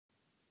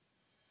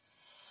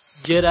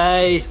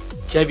G'day,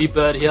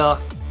 KevyBird here.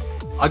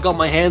 I got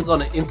my hands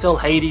on an Intel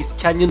Hdmi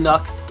Canyon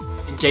NUC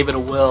and gave it a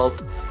whirl.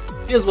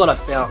 Here's what I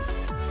found.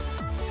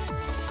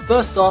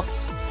 First off,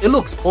 it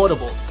looks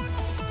portable.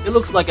 It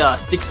looks like a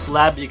thick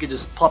slab you could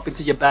just pop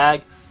into your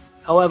bag.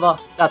 However,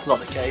 that's not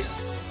the case.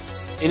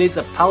 It needs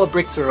a power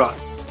brick to run.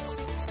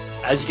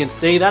 As you can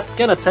see, that's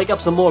gonna take up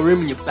some more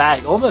room in your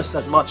bag, almost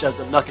as much as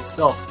the NUC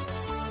itself.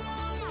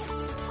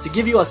 To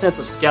give you a sense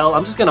of scale,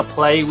 I'm just gonna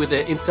play with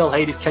the Intel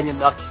Hdmi Canyon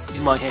NUC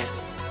in my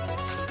hands.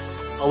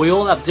 We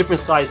all have different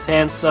sized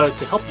hands, so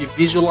to help you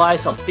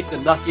visualize how thick the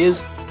NUC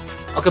is,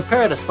 I'll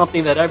compare it to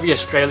something that every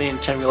Australian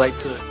can relate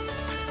to.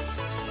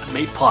 A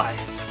meat pie.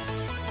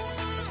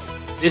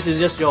 This is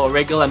just your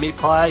regular meat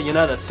pie, you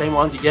know, the same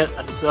ones you get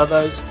at the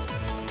servos.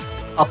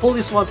 I'll pull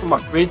this one from my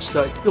fridge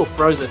so it's still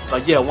frozen,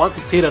 but yeah, once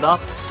it's heated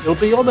up, it'll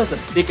be almost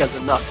as thick as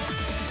the NUC.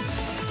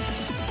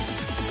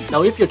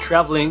 Now if you're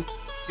traveling,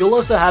 you'll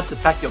also have to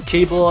pack your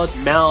keyboard,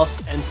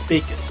 mouse and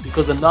speakers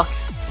because the NUC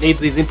needs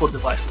these input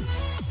devices.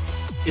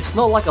 It's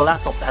not like a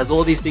laptop that has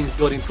all these things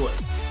built into it.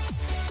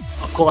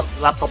 Of course,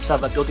 laptops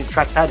have a built-in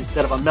trackpad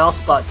instead of a mouse,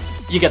 but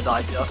you get the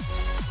idea.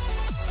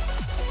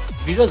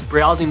 If you're just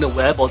browsing the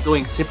web or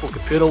doing simple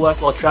computer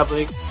work while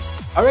traveling,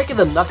 I reckon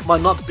the NUC might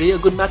not be a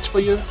good match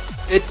for you.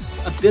 It's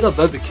a bit of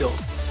overkill.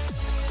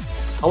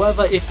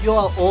 However, if you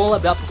are all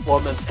about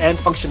performance and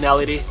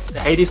functionality, the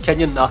Hdmi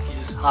Canyon NUC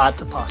is hard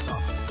to pass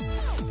up.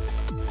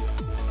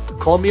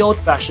 Call me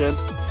old-fashioned,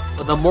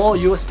 but the more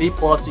USB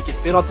ports you can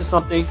fit onto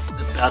something,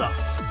 the better.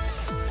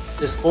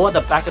 There's 4 at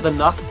the back of the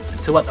NUC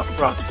and 2 at the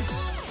front.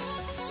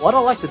 What I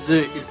like to do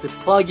is to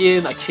plug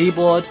in a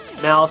keyboard,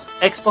 mouse,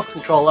 Xbox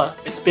controller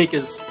and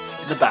speakers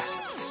in the back.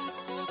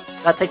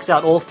 That takes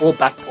out all 4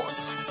 back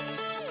ports.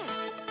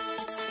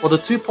 For the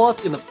 2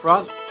 ports in the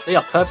front, they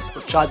are perfect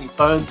for charging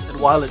phones and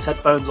wireless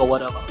headphones or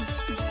whatever.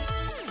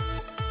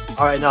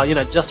 Alright, now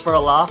just for a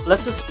laugh,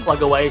 let's just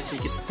plug away so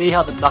you can see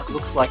how the NUC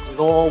looks like with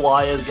all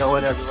wires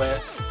going everywhere.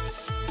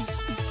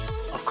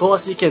 Of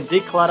course, you can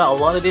declutter a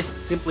lot of this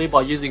simply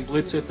by using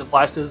Bluetooth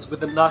devices with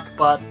the NUC,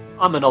 but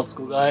I'm an old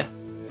school guy.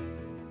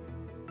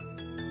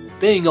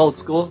 Being old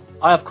school,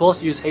 I of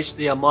course use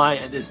HDMI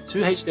and there's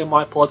 2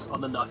 HDMI ports on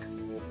the NUC.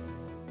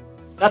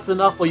 That's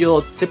enough for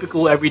your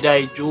typical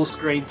everyday dual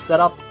screen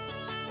setup.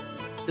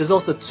 There's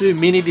also 2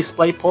 mini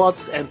display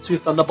ports and 2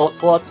 Thunderbolt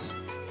ports.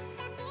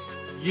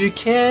 You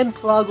can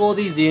plug all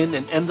these in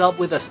and end up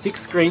with a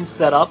 6-screen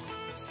setup.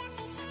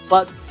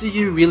 But do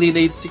you really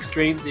need 6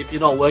 screens if you're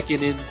not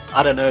working in,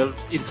 I don't know,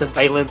 in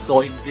surveillance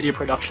or in video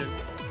production?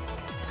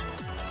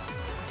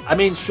 I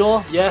mean,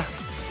 sure, yeah,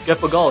 go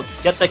for gold.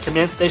 Get that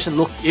command station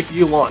look if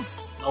you want.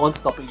 No one's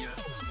stopping you.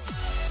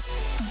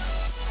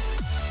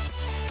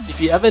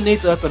 If you ever need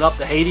to open up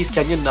the Hdmi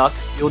Canyon NUC,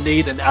 you'll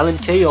need an Allen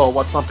key or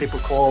what some people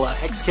call a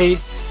hex key.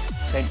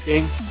 Same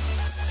thing.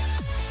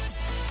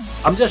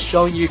 I'm just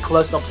showing you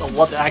close-ups of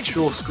what the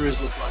actual screws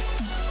look like.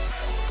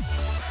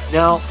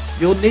 Now,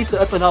 you'll need to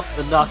open up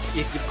the NUC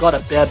if you've got a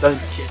bare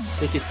bones kit,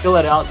 so you can fill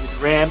it out with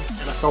RAM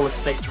and a solid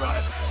state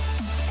drive.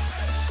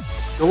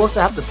 You'll also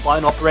have to buy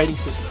an operating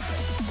system.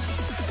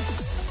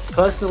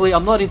 Personally,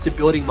 I'm not into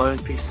building my own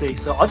PC,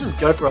 so I'll just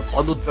go for a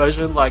bundled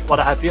version like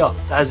what I have here,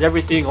 that has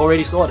everything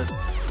already sorted.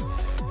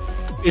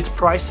 It's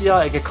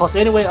pricier and can cost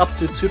anywhere up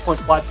to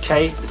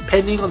 2.5k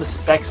depending on the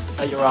specs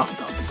that you're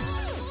after.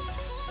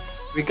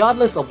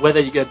 Regardless of whether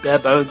you go bare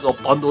bones or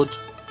bundled,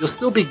 you'll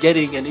still be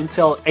getting an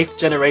Intel 8th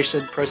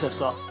generation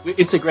processor with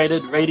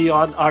integrated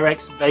Radeon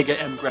RX Vega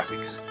M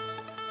graphics.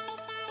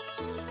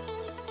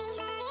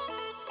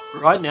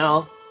 Right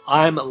now,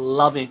 I'm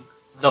loving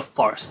the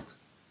Forest.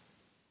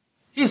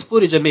 Here's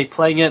footage of me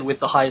playing it with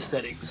the highest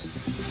settings.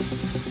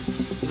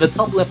 In the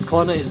top left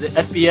corner is the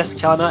Fps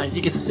Counter and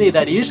you can see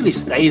that it usually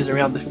stays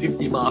around the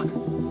 50 mark.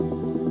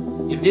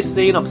 In this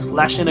scene, I'm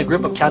slashing a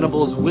group of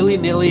cannibals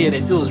willy-nilly and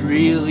it feels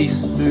really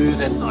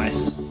smooth and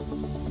nice.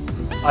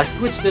 I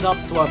switched it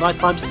up to a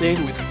nighttime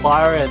scene with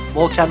fire and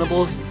more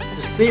cannibals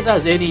to see if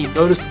there's any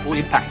noticeable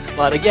impact,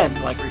 but again,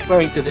 like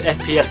referring to the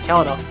FPS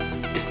counter,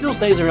 it still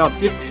stays around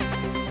 50.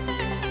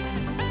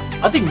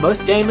 I think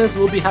most gamers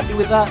will be happy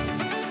with that.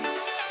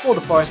 For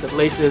the Forest at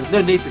least, there's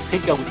no need to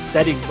tinker with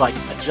settings like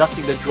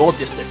adjusting the draw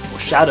distance or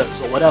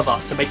shadows or whatever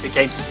to make the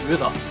game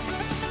smoother.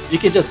 You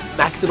can just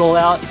max it all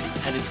out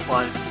and it's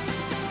fine.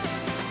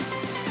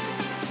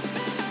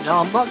 Now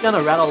I'm not going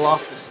to rattle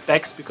off the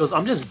specs because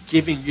I'm just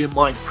giving you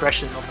my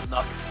impression of the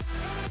NUC.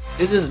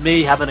 This is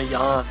me having a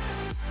yarn.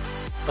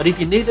 But if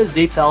you need those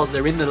details,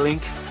 they're in the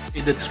link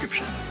in the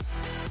description.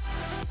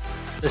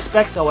 The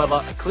specs, however,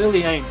 are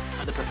clearly aimed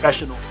at the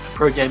professional and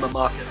pro gamer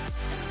market.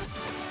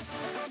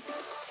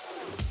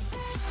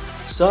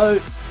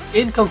 So,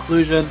 in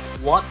conclusion,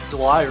 what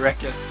do I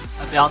reckon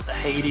about the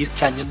Hdmi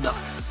Canyon NUC?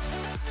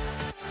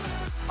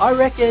 I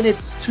reckon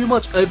it's too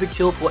much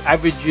overkill for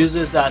average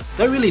users that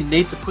don't really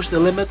need to push the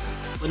limits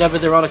whenever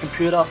they're on a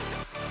computer.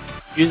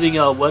 Using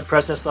a word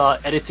processor,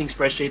 editing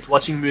spreadsheets,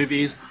 watching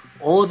movies,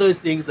 all of those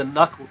things the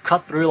NUC will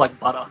cut through like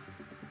butter.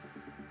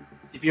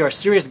 If you're a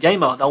serious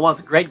gamer that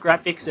wants great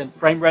graphics and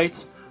frame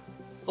rates,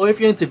 or if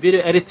you're into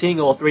video editing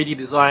or 3D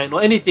design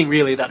or anything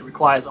really that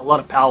requires a lot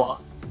of power,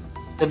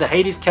 then the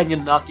Hades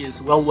Canyon NUC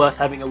is well worth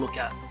having a look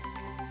at.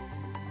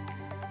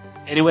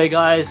 Anyway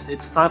guys,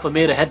 it's time for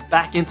me to head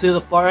back into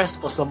the forest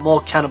for some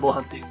more cannibal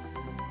hunting.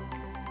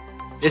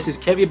 This is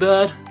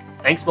KevyBird,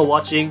 thanks for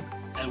watching,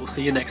 and we'll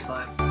see you next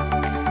time.